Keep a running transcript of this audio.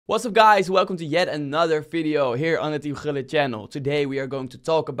What's up guys, welcome to yet another video here on the Team Gullit channel. Today we are going to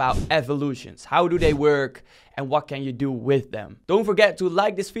talk about evolutions. How do they work and what can you do with them? Don't forget to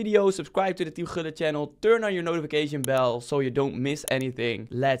like this video, subscribe to the Team Gullit channel, turn on your notification bell so you don't miss anything.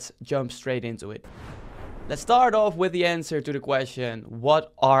 Let's jump straight into it. Let's start off with the answer to the question,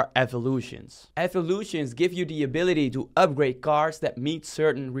 what are evolutions? Evolutions give you the ability to upgrade cards that meet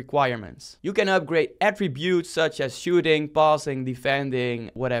certain requirements. You can upgrade attributes such as shooting, passing,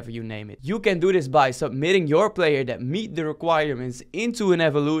 defending, whatever you name it. You can do this by submitting your player that meet the requirements into an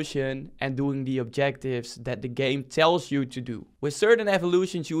evolution and doing the objectives that the game tells you to do. With certain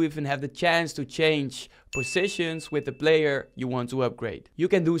evolutions, you even have the chance to change positions with the player you want to upgrade. You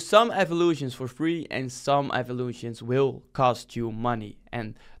can do some evolutions for free and some evolutions will cost you money.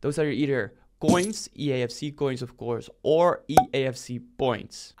 And those are either coins, EAFC coins of course, or EAFC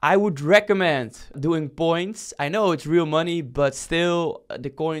points. I would recommend doing points. I know it's real money, but still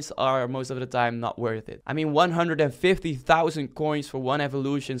the coins are most of the time not worth it. I mean 150,000 coins for one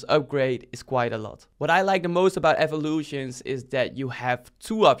evolution's upgrade is quite a lot. What I like the most about evolutions is that you have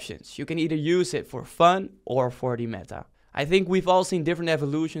two options. You can either use it for fun or for the meta. I think we've all seen different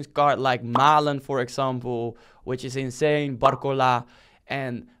evolutions card like Malen for example, which is insane, Barcola.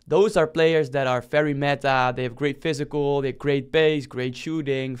 And those are players that are very meta, they have great physical, they have great pace, great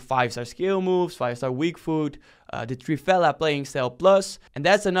shooting, 5-star skill moves, 5-star weak foot, the Trifella playing style plus. And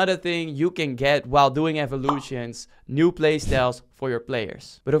that's another thing you can get while doing evolutions, new playstyles for your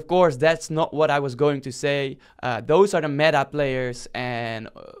players. But of course, that's not what I was going to say. Those are the meta players and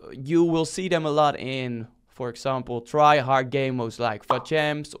you will see them a lot in, for example, try-hard game modes like FUT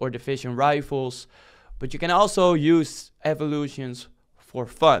Champs or Division Rivals. But you can also use evolutions for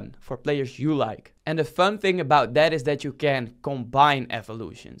fun, for players you like. And the fun thing about that is that you can combine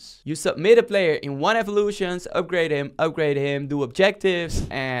evolutions. You submit a player in one evolutions, upgrade him, do objectives,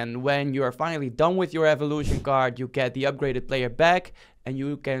 and when you are finally done with your evolution card, you get the upgraded player back and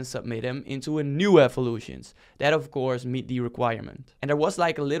you can submit him into a new evolutions. That of course meet the requirement. And there was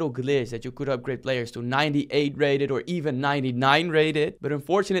like a little glitch that you could upgrade players to 98 rated or even 99 rated, but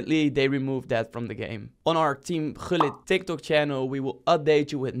unfortunately they removed that from the game. On our Team Gullit TikTok channel, we will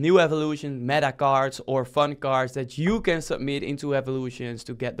update you with new evolutions, meta cards or fun cards that you can submit into evolutions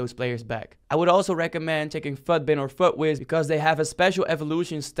to get those players back. I would also recommend checking FUTBin or FUTWiz because they have a special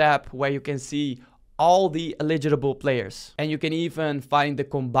evolutions tab where you can see all the eligible players. And you can even find the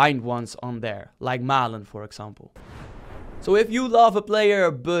combined ones on there, like Malen for example. So if you love a player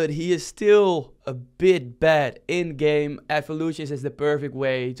but he is still a bit bad in game, evolutions is the perfect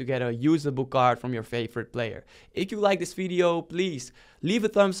way to get a usable card from your favorite player. If you like this video, please leave a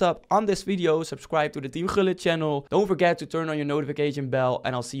thumbs up on this video, subscribe to the Team Gullit channel. Don't forget to turn on your notification bell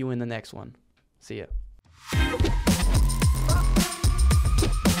and I'll see you in the next one. See ya.